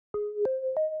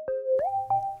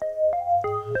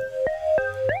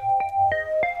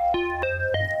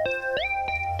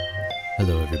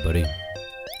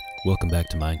Welcome back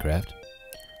to Minecraft.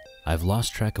 I've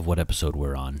lost track of what episode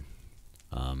we're on.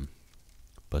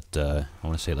 But I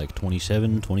want to say like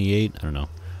 27, 28, I don't know.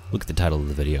 Look at the title of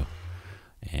the video,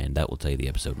 and that will tell you the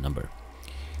episode number.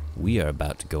 We are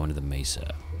about to go into the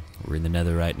Mesa. We're in the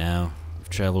Nether right now. We've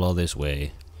traveled all this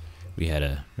way. We had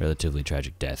a relatively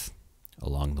tragic death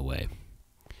along the way,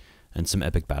 and some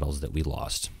epic battles that we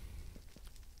lost.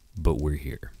 But we're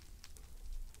here.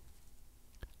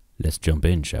 Let's jump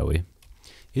in, shall we?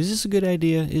 Is this a good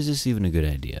idea? Is this even a good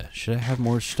idea? Should I have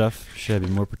more stuff? Should I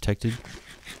be more protected?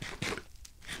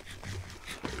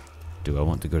 Do I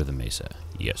want to go to the Mesa?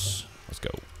 Yes. Let's go.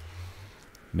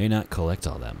 May not collect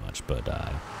all that much, but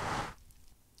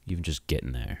even just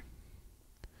getting there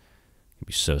can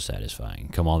be so satisfying.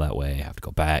 Come all that way, have to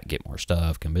go back, get more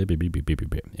stuff.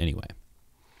 Anyway.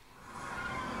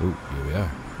 Oh, here we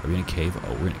are. Are we in a cave?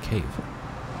 Oh, we're in a cave.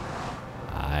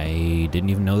 I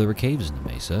didn't even know there were caves in the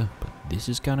Mesa, but this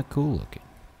is kind of cool looking.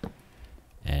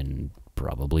 And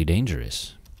probably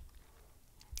dangerous.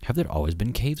 Have there always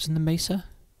been caves in the Mesa?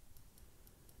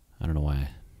 I don't know why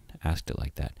I asked it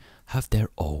like that. Have there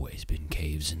always been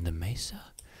caves in the Mesa?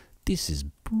 This is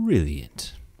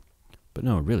brilliant. But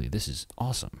no, really, this is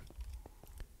awesome.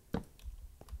 I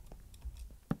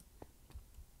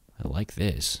like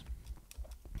this.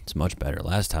 It's much better.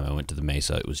 Last time I went to the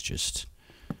Mesa, it was just...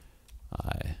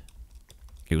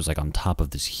 it was like on top of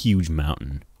this huge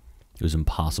mountain. It was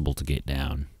impossible to get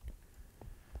down.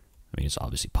 I mean, it's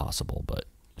obviously possible, but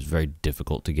it was very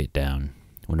difficult to get down.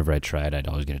 Whenever I tried, I'd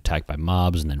always get attacked by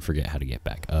mobs and then forget how to get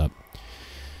back up.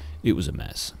 It was a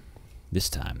mess. This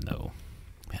time, though,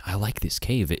 I like this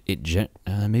cave.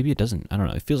 Maybe it doesn't. I don't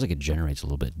know. It feels like it generates a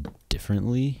little bit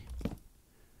differently.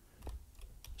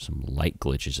 Some light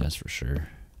glitches, that's for sure.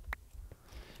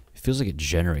 It feels like it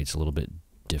generates a little bit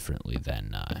differently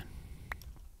than a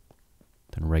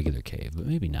regular cave, but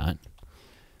maybe not.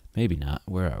 Maybe not.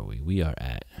 Where are we? We are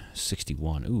at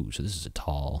 61. Ooh, so this is a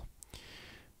tall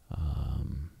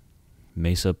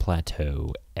Mesa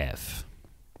Plateau F.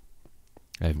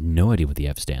 I have no idea what the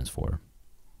F stands for.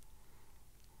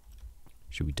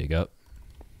 Should we dig up?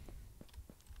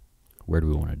 Where do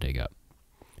we want to dig up?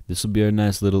 This will be our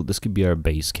nice little, this could be our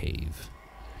base cave.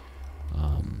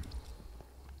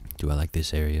 Do I like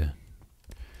this area?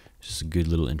 It's just a good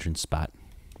little entrance spot.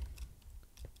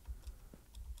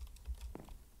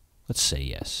 Let's say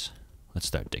yes. Let's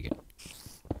start digging.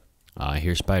 I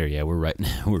hear spider. Yeah, we're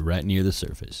right near the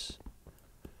surface.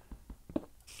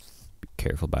 Be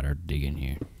careful about our digging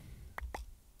here.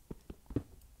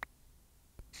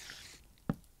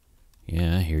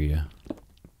 Yeah, I hear you.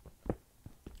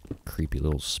 Creepy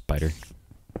little spider.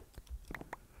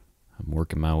 I'm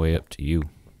working my way up to you.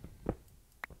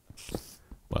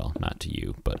 Well, not to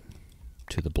you, but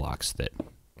to the blocks that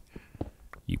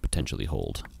you potentially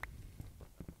hold.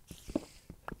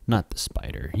 Not the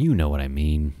spider. You know what I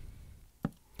mean.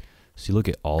 See, look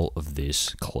at all of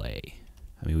this clay.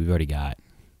 I mean, we've already got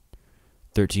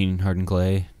 13 hardened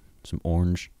clay, some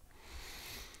orange.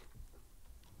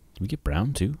 Can we get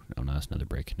brown too? Oh, no, that's another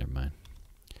brick. Never mind.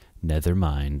 Nether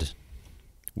mind.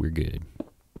 We're good.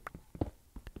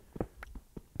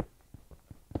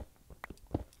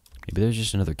 Maybe there's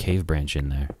just another cave branch in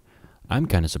there. I'm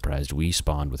kind of surprised we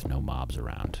spawned with no mobs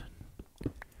around.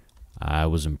 I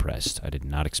was impressed. I did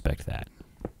not expect that.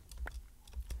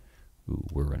 Ooh,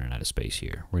 we're running out of space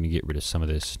here. We're going to get rid of some of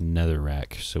this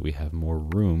netherrack so we have more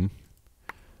room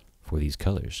for these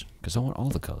colors. Because I want all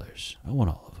the colors. I want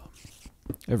all of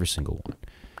them. Every single one.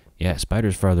 Yeah,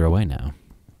 spider's farther away now.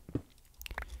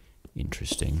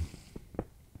 Interesting.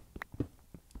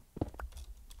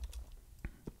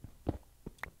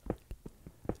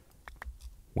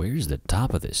 Where's the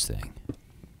top of this thing?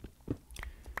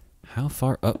 How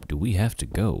far up do we have to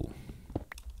go?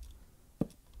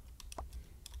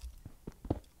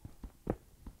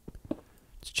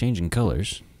 It's changing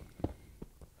colors.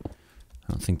 I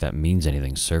don't think that means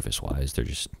anything surface-wise. They're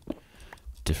just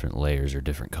different layers or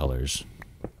different colors.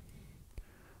 Are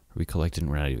we collecting?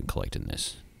 We're not even collecting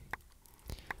this.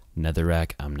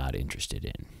 Netherrack, I'm not interested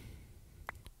in.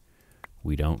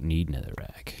 We don't need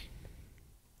netherrack.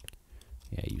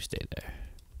 Yeah, you stay there.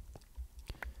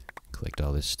 Collect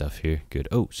all this stuff here. Good.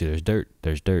 Oh, see, there's dirt.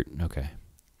 There's dirt. Okay.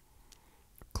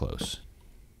 Close.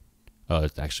 Oh,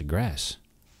 it's actually grass.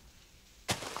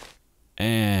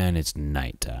 And it's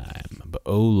nighttime. But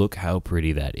oh, look how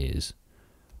pretty that is.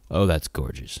 Oh, that's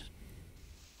gorgeous.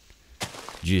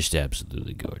 Just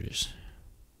absolutely gorgeous.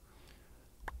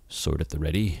 Sword at the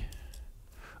ready.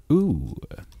 Ooh.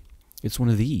 It's one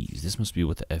of these. This must be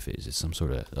what the F is. It's some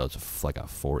sort of... Oh, it's like a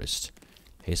forest.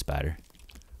 Hey, spider.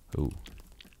 Ooh.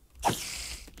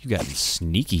 You got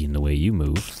sneaky in the way you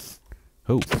move.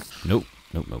 Oh, nope,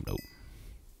 nope, nope, nope.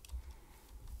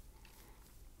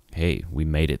 Hey, we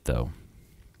made it though.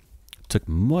 Took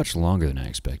much longer than I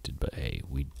expected, but hey,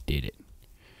 we did it.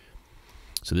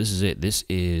 So this is it. This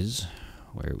is,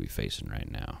 where are we facing right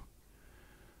now?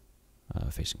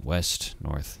 Facing west,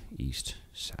 north, east,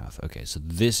 south. Okay, so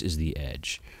this is the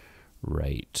edge,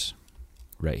 right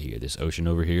here. This ocean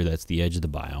over here, that's the edge of the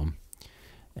biome,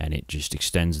 and it just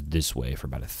extends this way for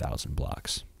about 1,000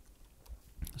 blocks.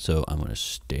 So I'm gonna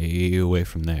stay away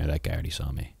from there. That guy already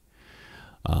saw me.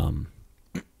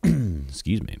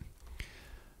 Excuse me.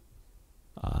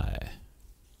 Are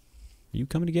you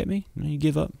coming to get me? No, you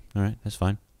give up. All right, that's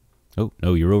fine. Oh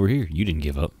no, you're over here. You didn't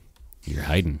give up. You're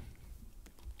hiding.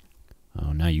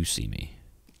 Oh, now you see me.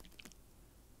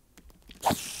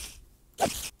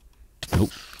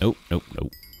 Nope, nope, nope,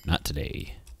 nope. Not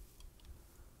today.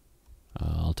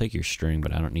 I'll take your string,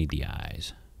 but I don't need the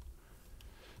eyes.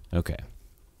 Okay.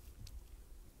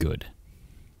 Good.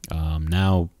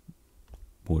 Now,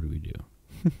 what do we do?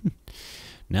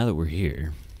 Now that we're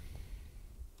here,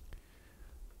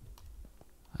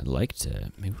 I'd like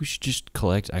to, maybe we should just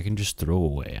collect, I can just throw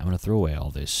away. I'm going to throw away all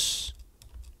this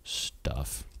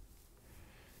stuff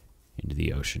into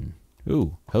the ocean.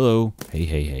 Ooh, hello. Hey,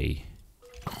 hey, hey.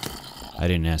 I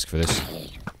didn't ask for this.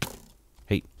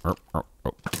 Hey,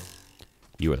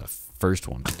 you are the first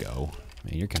one to go.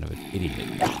 Man, you're kind of an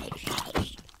idiot.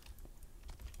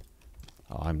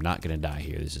 Oh, I'm not going to die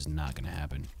here. This is not going to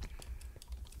happen.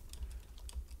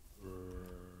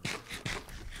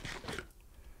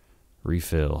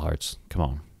 Refill, hearts. Come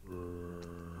on.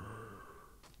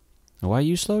 Why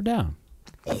you slowed down?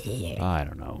 I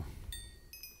don't know.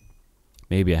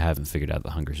 Maybe I haven't figured out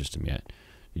the hunger system yet.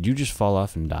 Did you just fall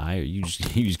off and die? Or you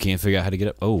just can't figure out how to get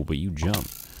up? Oh, but you jump.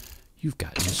 You've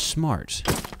gotten smart.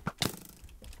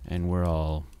 And we're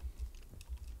all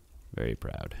very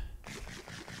proud.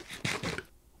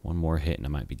 One more hit and I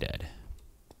might be dead.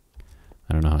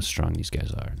 I don't know how strong these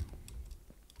guys are.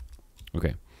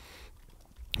 Okay.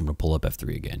 I'm going to pull up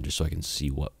F3 again just so I can see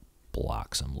what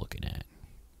blocks I'm looking at.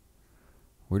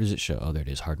 Where does it show? Oh, there it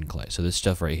is, hardened clay. So this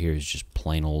stuff right here is just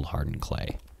plain old hardened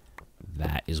clay.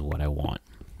 That is what I want.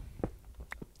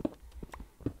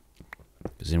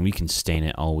 Because then we can stain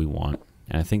it all we want.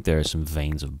 And I think there are some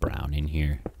veins of brown in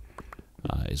here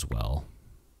as well.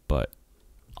 But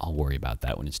I'll worry about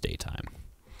that when it's daytime.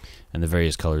 And the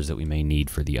various colors that we may need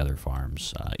for the other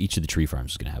farms. Each of the tree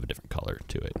farms is going to have a different color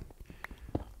to it.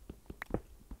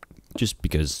 Just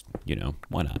because, you know,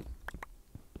 why not?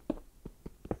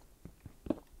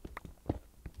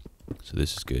 So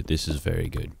this is good. This is very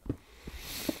good.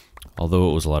 Although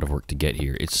it was a lot of work to get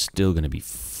here, it's still going to be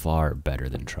far better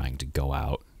than trying to go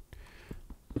out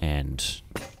and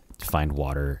find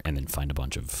water and then find a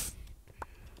bunch of,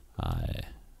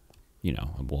 you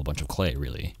know, a bunch of clay,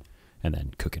 really, and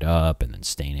then cook it up and then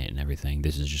stain it and everything.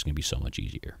 This is just going to be so much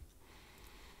easier.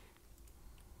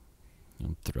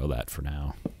 I'll throw that for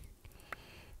now.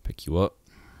 Pick you up.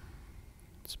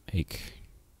 Let's make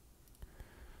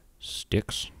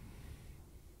sticks.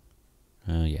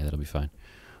 Yeah, that'll be fine.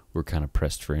 We're kind of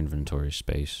pressed for inventory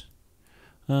space.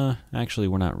 Actually,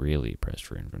 we're not really pressed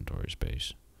for inventory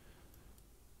space.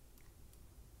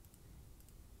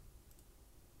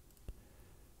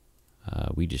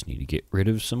 We just need to get rid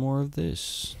of some more of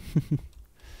this.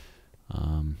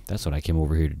 That's what I came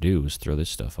over here to do, was throw this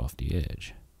stuff off the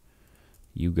edge.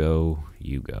 You go,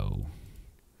 you go.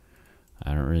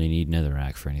 I don't really need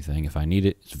netherrack for anything. If I need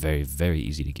it, it's very, very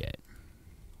easy to get.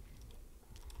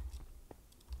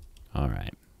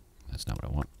 Alright. That's not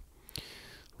what I want.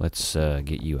 Let's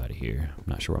get you out of here. I'm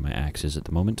not sure where my axe is at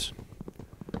the moment.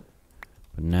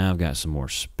 But now I've got some more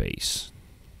space.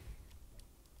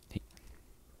 Hey.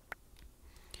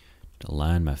 To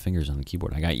line my fingers on the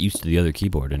keyboard. I got used to the other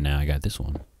keyboard and now I got this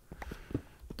one.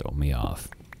 Throw me off.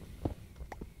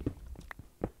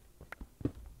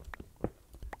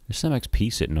 There's some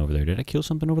XP sitting over there. Did I kill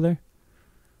something over there?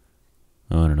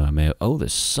 Oh, I don't know. I may have, oh, the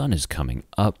sun is coming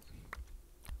up.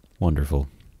 Wonderful.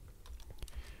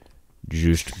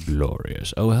 Just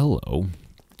glorious. Oh, hello.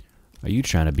 Are you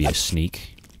trying to be a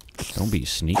sneak? Don't be a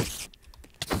sneak.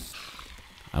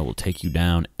 I will take you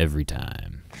down every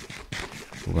time.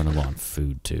 We're running low on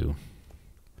food, too.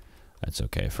 That's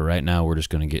okay. For right now, we're just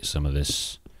going to get some of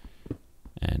this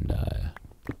and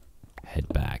head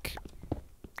back.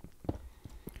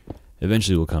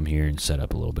 Eventually, we'll come here and set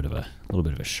up a little bit of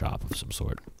a shop of some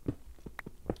sort.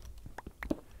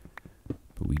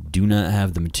 But we do not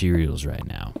have the materials right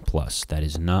now. Plus, that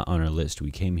is not on our list.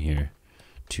 We came here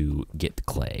to get the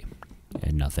clay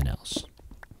and nothing else.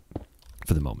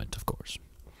 For the moment, of course.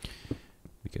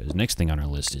 We Because next thing on our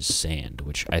list is sand,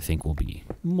 which I think will be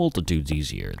multitudes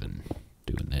easier than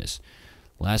doing this.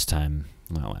 Not last time,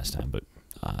 but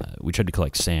we tried to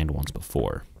collect sand once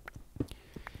before.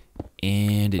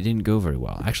 And it didn't go very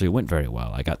well. Actually, it went very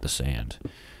well. I got the sand.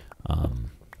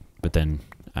 But then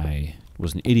I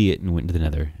was an idiot and went into the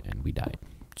nether, and we died.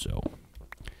 So,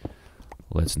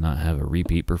 let's not have a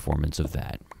repeat performance of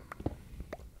that.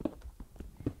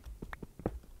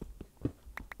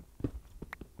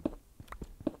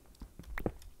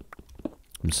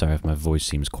 I'm sorry if my voice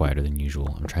seems quieter than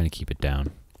usual. I'm trying to keep it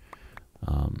down.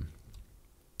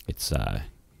 It's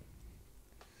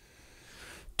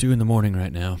 2 in the morning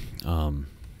right now.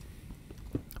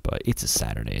 But it's a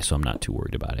Saturday, so I'm not too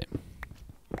worried about it.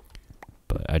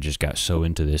 But I just got so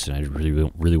into this, and I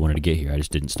really wanted to get here. I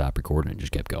just didn't stop recording and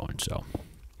just kept going. So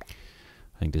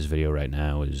I think this video right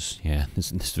now is, yeah,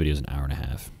 this video is an hour and a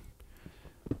half.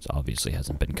 This obviously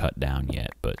hasn't been cut down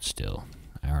yet, but still,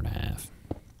 hour and a half.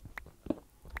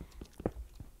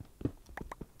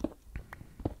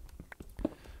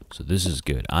 So this is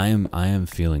good. I am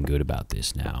feeling good about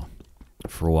this now.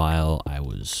 For a while, I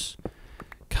was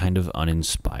kind of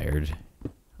uninspired,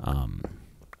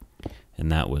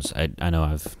 and that was I know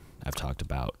I've talked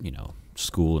about, you know,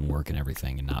 school and work and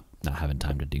everything, and not having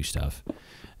time to do stuff,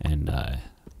 and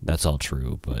that's all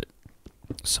true. But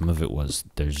some of it was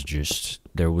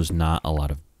there was not a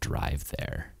lot of drive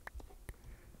there.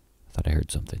 I thought I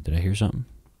heard something. Did I hear something?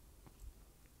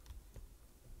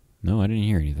 No, I didn't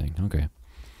hear anything. Okay.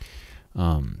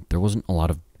 There wasn't a lot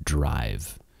of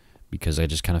drive because I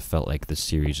just kind of felt like the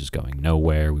series was going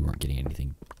nowhere. We weren't getting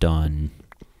anything done.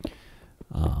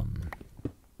 And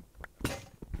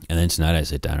then tonight I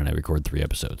sit down and I record 3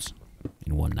 episodes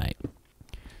in one night.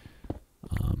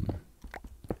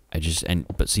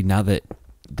 But see, now that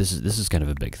this is kind of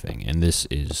a big thing, and this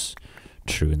is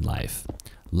true in life.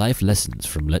 Life lessons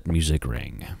from Let Music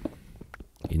Ring.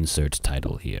 Insert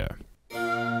title here.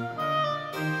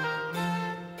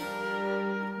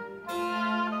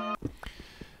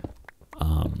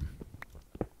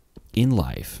 In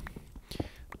life,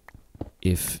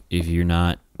 if you're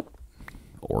not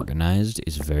organized,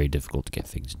 it's very difficult to get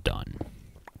things done.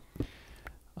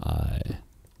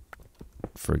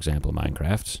 For example,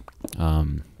 Minecraft.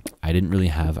 I didn't really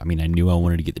have. I mean, I knew I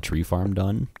wanted to get the tree farm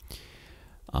done,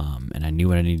 and I knew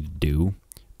what I needed to do,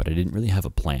 but I didn't really have a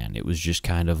plan. It was just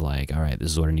kind of like, all right,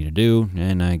 this is what I need to do,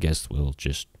 and I guess we'll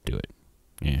just do it.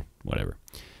 Yeah, whatever.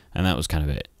 And that was kind of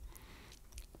it.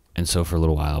 And so for a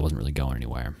little while, I wasn't really going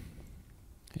anywhere.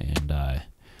 And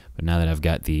but now that I've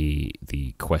got the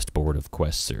quest board of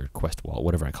quests, or quest wall,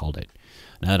 whatever I called it,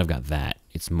 now that I've got that,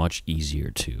 it's much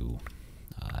easier to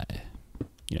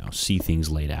you know, see things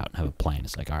laid out and have a plan.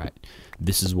 It's like, all right,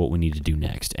 this is what we need to do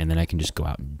next, and then I can just go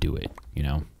out and do it, you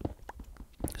know.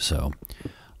 So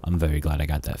I'm very glad I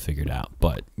got that figured out.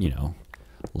 But you know,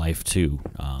 life too.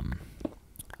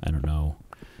 I don't know.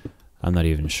 I'm not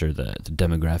even sure the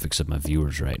demographics of my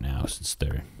viewers right now, since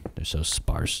they're so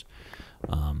sparse.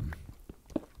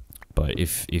 But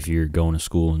if you're going to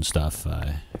school and stuff,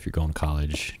 if you're going to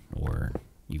college or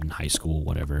even high school,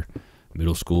 whatever,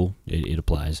 middle school, it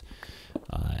applies.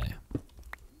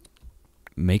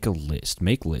 Make a list.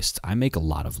 Make lists. I make a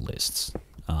lot of lists.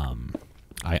 I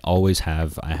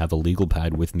have a legal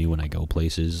pad with me when I go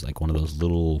places, like one of those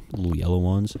little yellow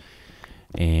ones,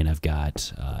 and I've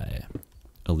got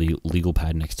a legal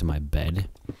pad next to my bed,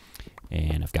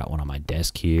 and I've got one on my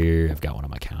desk here, I've got one on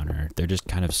my counter. They're just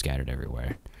kind of scattered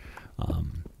everywhere.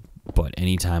 But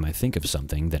anytime I think of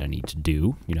something that I need to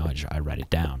do, you know, I write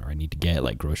it down, or I need to get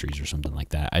like groceries or something like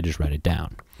that, I just write it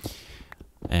down.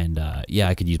 And yeah,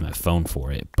 I could use my phone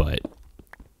for it, but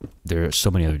there are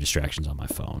so many other distractions on my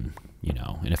phone, you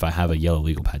know, and if I have a yellow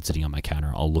legal pad sitting on my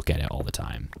counter, I'll look at it all the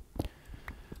time.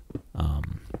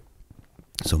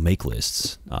 So make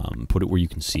lists, put it where you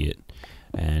can see it,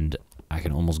 and I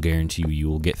can almost guarantee you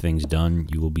will get things done.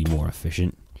 You will be more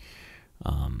efficient,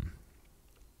 and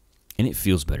it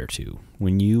feels better too.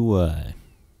 When you,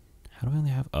 how do I only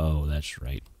have, oh, that's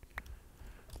right.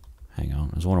 Hang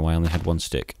on, I was wondering why I only had 1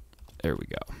 stick. There we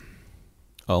go.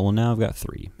 Oh, well, now I've got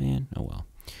 3. Man, oh well.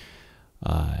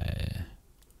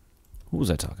 What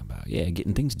was I talking about? Yeah,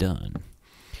 getting things done.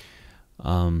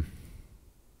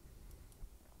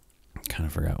 Kind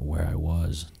of forgot where I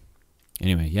was.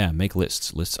 Anyway, yeah, make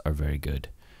lists. Lists are very good.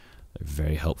 They're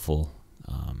very helpful.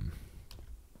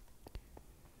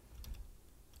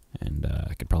 And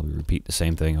I could probably repeat the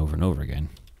same thing over and over again.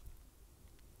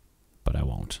 But I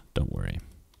won't. Don't worry.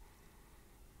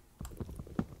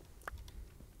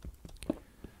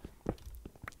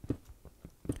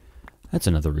 That's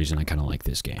another reason I kind of like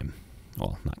this game.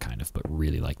 Well, not kind of, but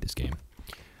really like this game.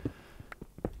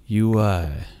 You,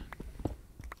 I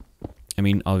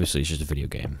mean, obviously it's just a video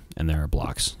game, and there are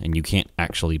blocks, and you can't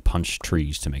actually punch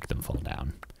trees to make them fall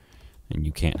down. And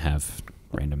you can't have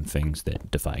random things that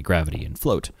defy gravity and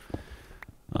float.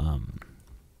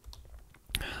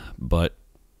 But,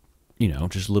 you know,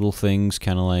 just little things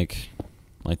kind of like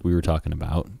we were talking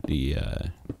about, the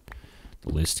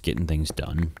list, getting things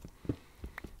done.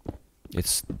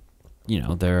 It's, you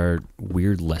know, there are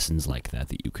weird lessons like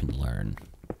that you can learn.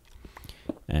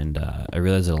 And I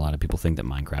realize that a lot of people think that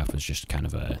Minecraft was just kind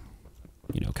of a,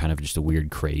 you know, kind of just a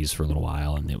weird craze for a little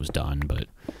while and it was done,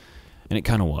 and it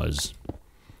kind of was.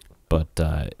 But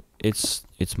it's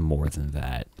more than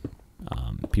that.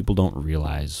 People don't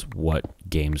realize what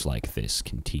games like this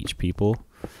can teach people.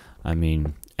 I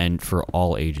mean, and for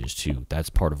all ages too. That's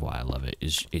part of why I love it.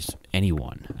 Is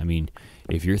anyone. I mean,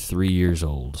 if you're 3 years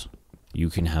old, you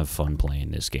can have fun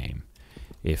playing this game.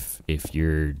 If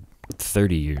you're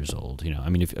 30 years old, you know, I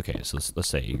mean, so let's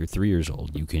say you're 3 years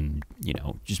old, you can, you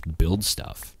know, just build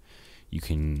stuff. You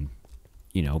can,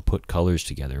 you know, put colors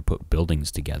together, put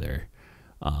buildings together.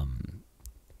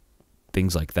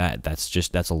 Things like that.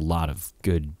 That's a lot of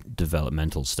good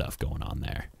developmental stuff going on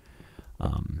there.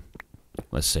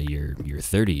 Let's say you're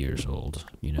 30 years old,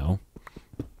 you know.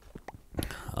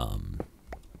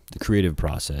 The creative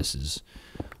process is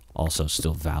also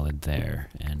still valid there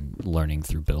and learning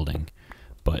through building.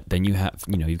 But then you have,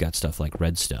 you know, you've got stuff like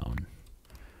redstone,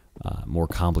 more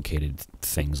complicated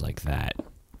things like that,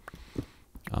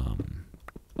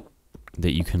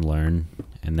 that you can learn.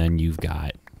 And then you've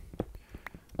got,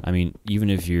 I mean, even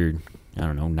if you're, I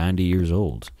don't know, 90 years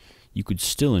old, you could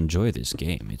still enjoy this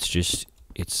game. It's just,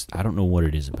 I don't know what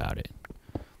it is about it.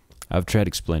 I've tried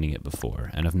explaining it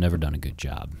before, and I've never done a good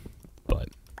job. But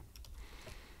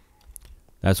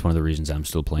that's one of the reasons I'm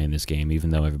still playing this game,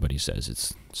 even though everybody says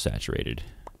it's saturated.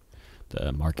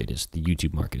 The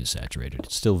YouTube market is saturated.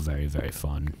 It's still very, very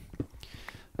fun.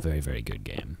 Very, very good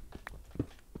game.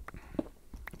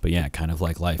 But yeah, kind of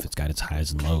like life, it's got its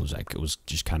highs and lows. It was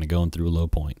just kind of going through a low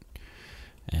point.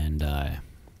 And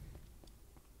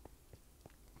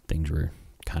things were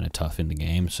kind of tough in the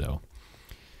game, so.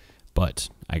 But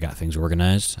I got things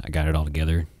organized. I got it all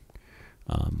together.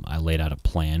 I laid out a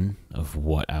plan of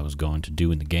what I was going to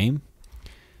do in the game.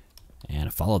 And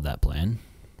I followed that plan.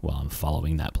 Well, I'm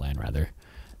following that plan, rather.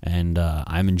 And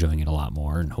I'm enjoying it a lot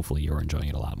more, and hopefully you're enjoying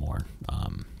it a lot more.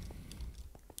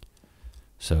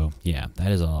 So, yeah,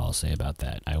 that is all I'll say about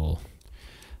that. I will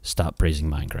stop praising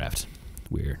Minecraft.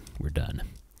 We're done.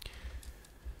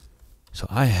 So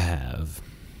I have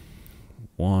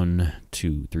 1,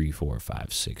 2, 3, 4,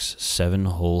 5, 6, 7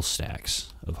 whole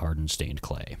stacks of hardened stained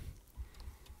clay.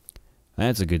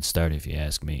 That's a good start if you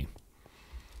ask me.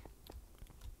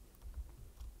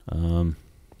 Now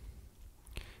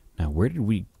where did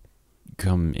we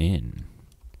come in?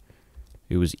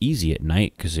 It was easy at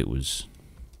night because it was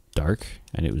dark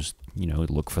and it was, you know,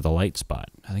 look for the light spot.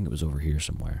 I think it was over here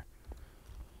somewhere.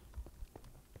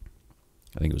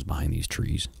 I think it was behind these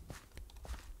trees.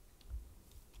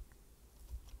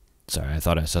 Sorry, I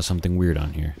thought I saw something weird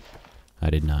on here. I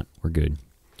did not. We're good.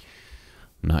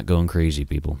 I'm not going crazy,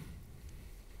 people.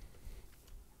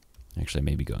 Actually,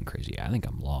 maybe going crazy. I think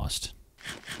I'm lost.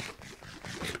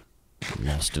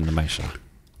 Lost in the mesa.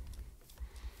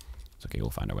 It's okay, we'll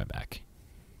find our way back.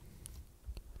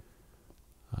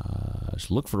 Just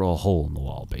look for a hole in the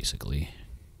wall, basically.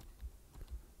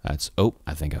 Oh,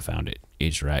 I think I found it.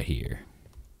 It's right here.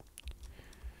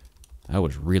 That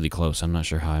was really close. I'm not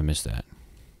sure how I missed that.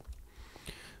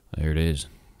 There it is.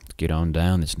 Let's get on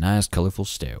down this nice, colorful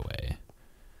stairway.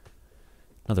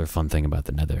 Another fun thing about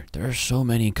the Nether. There are so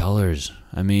many colors.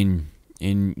 I mean,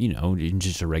 in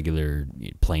just a regular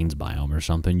plains biome or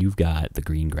something, you've got the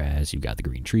green grass, you've got the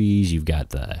green trees, you've got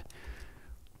the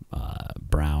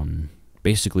brown.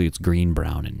 Basically, it's green,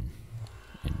 brown,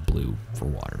 and blue for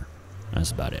water. That's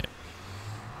about it.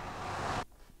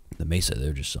 The mesa,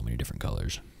 there are just so many different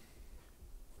colors.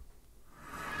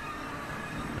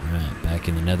 Alright, back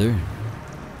in the Nether.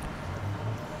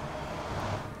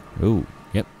 Oh,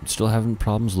 yep, still having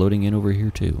problems loading in over here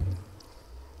too.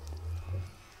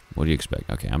 What do you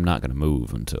expect? Okay, I'm not gonna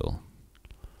move until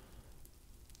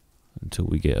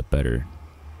we get a little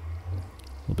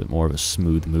bit more of a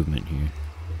smooth movement here.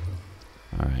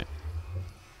 Alright.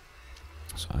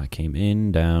 So I came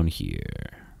in down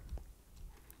here.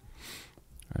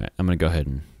 Alright, I'm gonna go ahead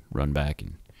and run back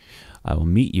and I will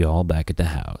meet you all back at the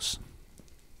house.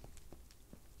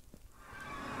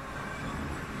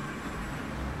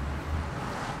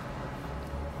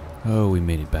 Oh, we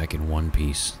made it back in one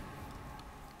piece.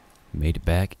 Made it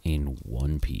back in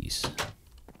one piece.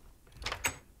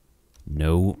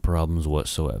 No problems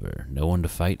whatsoever. No one to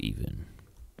fight even.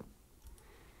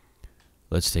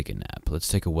 Let's take a nap. Let's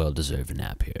take a well-deserved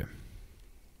nap here.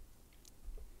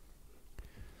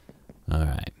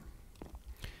 Alright.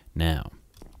 Now,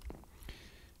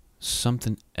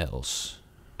 something else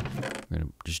we're going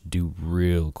to just do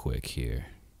real quick here.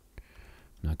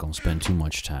 Not going to spend too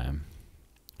much time.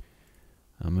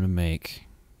 I'm going to make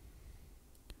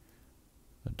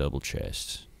a double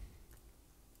chest.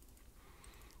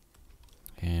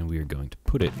 And we are going to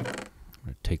put it, I'm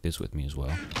going to take this with me as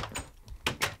well.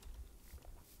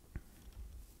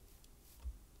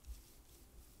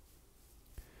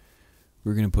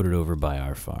 We're going to put it over by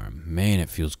our farm. Man, it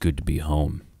feels good to be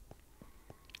home.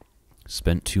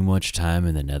 Spent too much time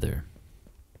in the Nether.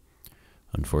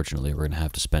 Unfortunately, we're going to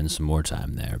have to spend some more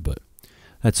time there, but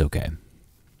that's okay.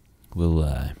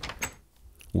 We'll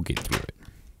get through it.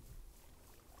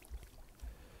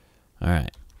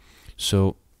 Alright.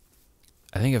 So,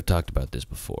 I think I've talked about this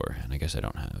before, and I guess I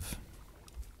don't have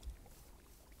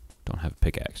a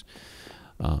pickaxe.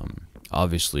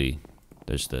 Obviously,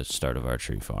 there's the start of our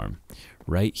tree farm.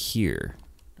 Right here,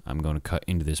 I'm going to cut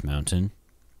into this mountain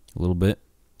a little bit,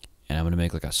 and I'm going to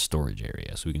make like a storage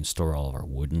area so we can store all of our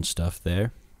wood and stuff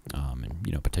there, and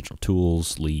you know, potential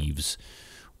tools, leaves,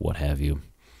 what have you.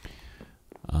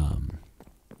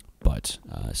 But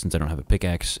since I don't have a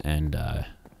pickaxe and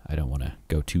I don't want to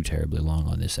go too terribly long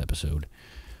on this episode,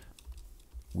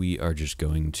 we are just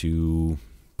going to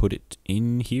put it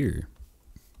in here.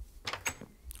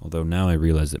 Although now I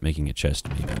realize that making a chest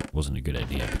maybe wasn't a good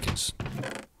idea because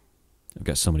I've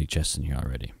got so many chests in here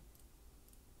already.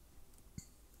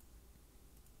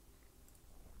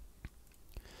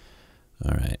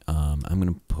 Alright, I'm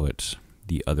going to put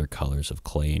the other colors of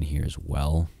clay in here as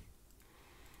well.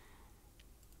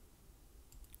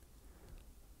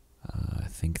 I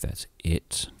think that's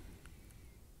it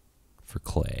for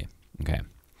clay. Okay,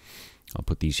 I'll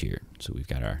put these here so we've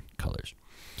got our colors.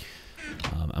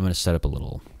 I'm going to set up a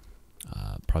little,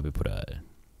 probably put a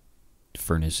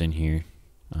furnace in here.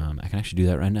 I can actually do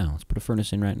that right now. Let's put a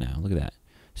furnace in right now. Look at that.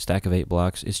 Stack of 8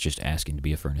 blocks. It's just asking to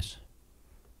be a furnace.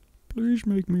 Please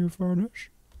make me a furnace.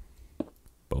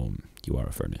 Boom. You are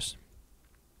a furnace.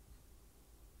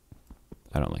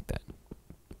 I don't like that.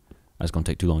 That's going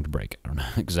to take too long to break. I don't know,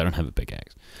 because I don't have a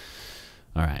pickaxe.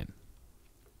 Alright.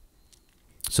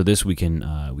 So this we can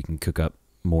cook up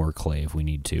more clay if we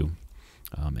need to.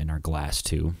 And our glass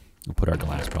too. We'll put our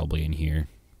glass probably in here.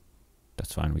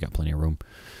 That's fine, we got plenty of room.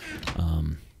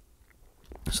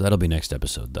 So that'll be next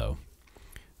episode though.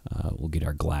 We'll get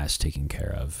our glass taken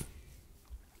care of.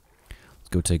 Let's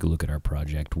go take a look at our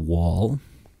project wall.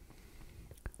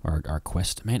 Our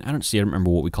quest. Man, I don't remember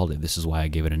what we called it. This is why I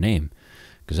gave it a name.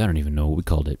 Because I don't even know what we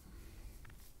called it.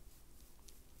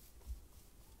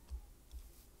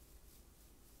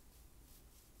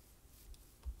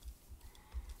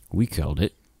 We called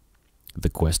it the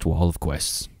Quest Wall of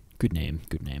Quests. Good name,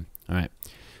 good name. Alright,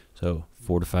 so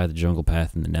fortify the jungle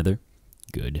path in the Nether.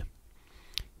 Good.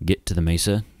 Get to the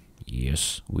mesa.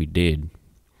 Yes, we did.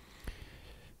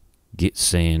 Get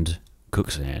sand,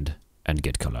 cook sand, and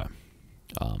get color.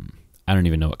 I don't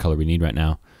even know what color we need right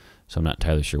now, so I'm not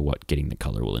entirely sure what getting the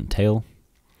color will entail.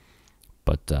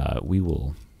 But we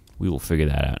will figure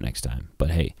that out next time.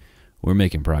 But hey, we're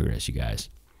making progress, you guys.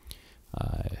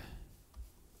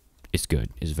 It's good.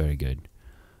 It's very good.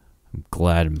 I'm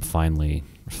glad I'm finally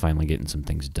getting some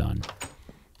things done.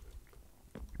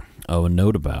 Oh, a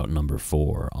note about number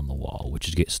 4 on the wall, which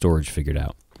is get storage figured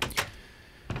out.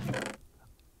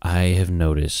 I have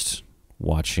noticed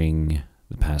watching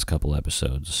the past couple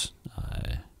episodes,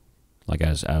 like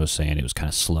as I was saying, it was kind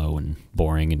of slow and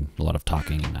boring and a lot of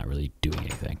talking and not really doing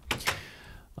anything.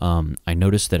 I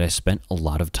noticed that I spent a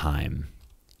lot of time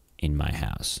in my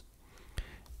house.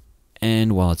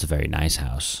 And while it's a very nice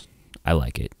house, I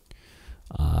like it.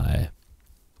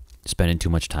 Spending too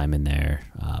much time in there,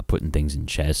 putting things in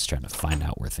chests, trying to find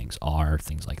out where things are,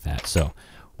 things like that. So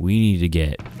we need to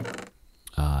get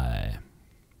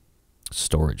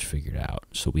storage figured out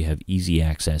so we have easy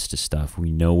access to stuff.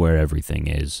 We know where everything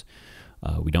is.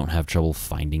 We don't have trouble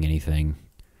finding anything.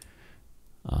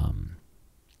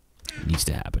 It needs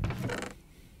to happen.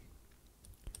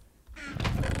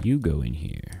 You go in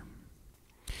here.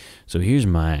 So here's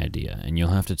my idea, and you'll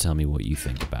have to tell me what you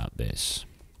think about this.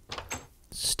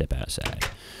 Step outside.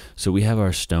 So we have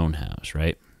our stone house,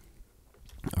 right?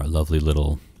 Our lovely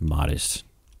little modest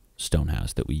stone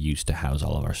house that we use to house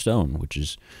all of our stone, which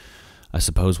is, I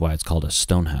suppose, why it's called a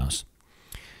stone house.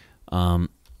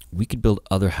 We could build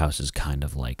other houses kind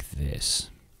of like this.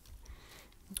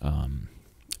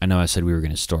 I know I said we were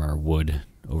going to store our wood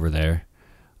over there.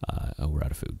 Oh, we're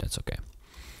out of food. That's okay.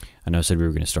 I know I said we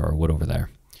were going to store our wood over there,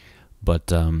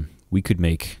 but we could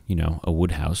make, you know, a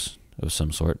wood house of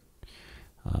some sort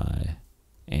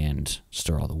and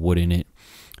store all the wood in it.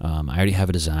 I already have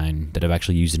a design that I've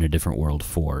actually used in a different world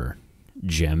for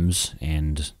gems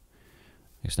and,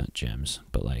 I guess not gems,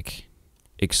 but like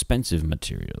expensive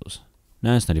materials.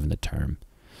 No, that's not even the term.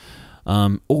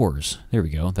 Ores. There we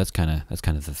go. That's kind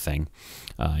of the thing.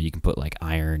 You can put like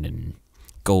iron and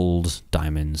gold,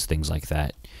 diamonds, things like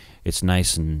that. It's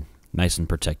nice and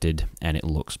protected, and it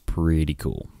looks pretty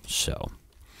cool. So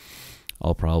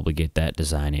I'll probably get that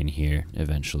design in here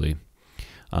eventually.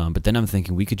 But then I'm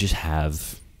thinking we could just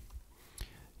have,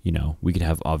 you know, we could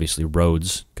have obviously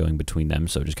roads going between them.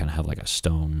 So just kind of have like a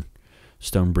stone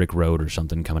brick road or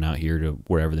something coming out here to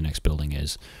wherever the next building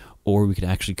is. Or we could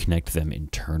actually connect them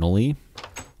internally.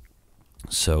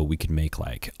 So we could make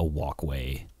like a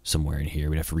walkway somewhere in here.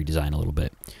 We'd have to redesign a little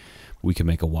bit. We could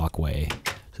make a walkway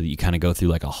so that you kind of go through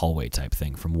like a hallway type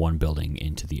thing from one building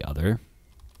into the other.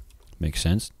 Makes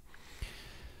sense?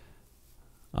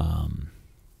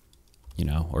 You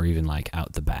know, or even like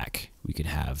out the back. We could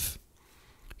have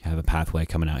a pathway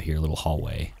coming out here, a little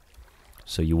hallway.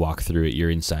 So you walk through it,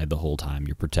 you're inside the whole time,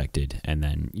 you're protected, and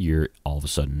then you're all of a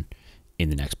sudden in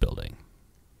the next building.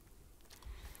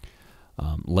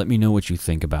 Let me know what you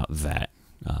think about that.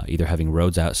 Either having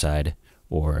roads outside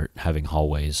or having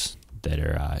hallways that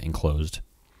are enclosed.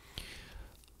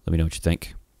 Let me know what you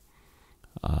think.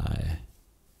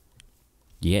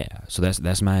 Yeah, so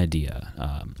that's my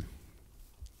idea.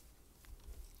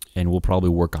 And we'll probably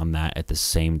work on that at the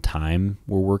same time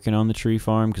we're working on the tree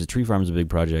farm, because the tree farm is a big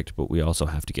project, but we also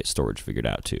have to get storage figured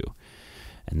out too.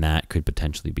 And that could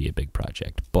potentially be a big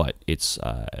project, but it's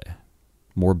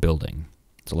more building.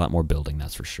 It's a lot more building,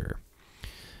 that's for sure.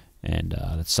 And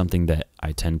that's something that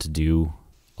I tend to do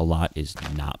a lot, is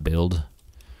not build.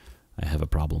 I have a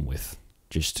problem with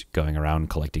just going around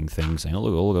collecting things, saying, oh,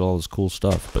 look at all this cool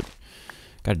stuff, but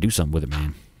got to do something with it,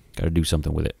 man. Got to do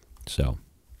something with it. So,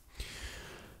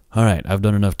 all right, I've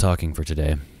done enough talking for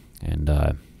today, and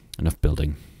enough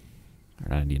building.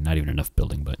 Or not even enough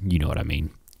building, but you know what I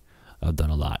mean. I've done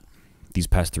a lot. These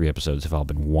past 3 episodes have all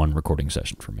been one recording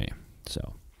session for me.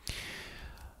 So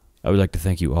I would like to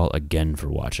thank you all again for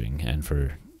watching and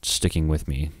for sticking with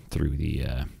me through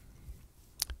the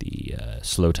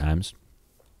slow times.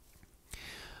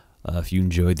 If you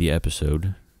enjoyed the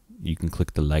episode, you can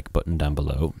click the like button down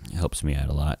below. It helps me out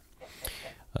a lot.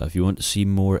 If you want to see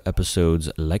more episodes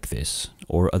like this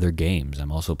or other games,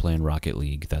 I'm also playing Rocket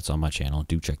League. That's on my channel.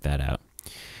 Do check that out.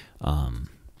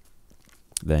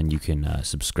 Then you can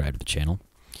subscribe to the channel.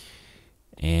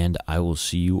 And I will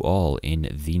see you all in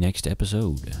the next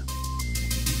episode.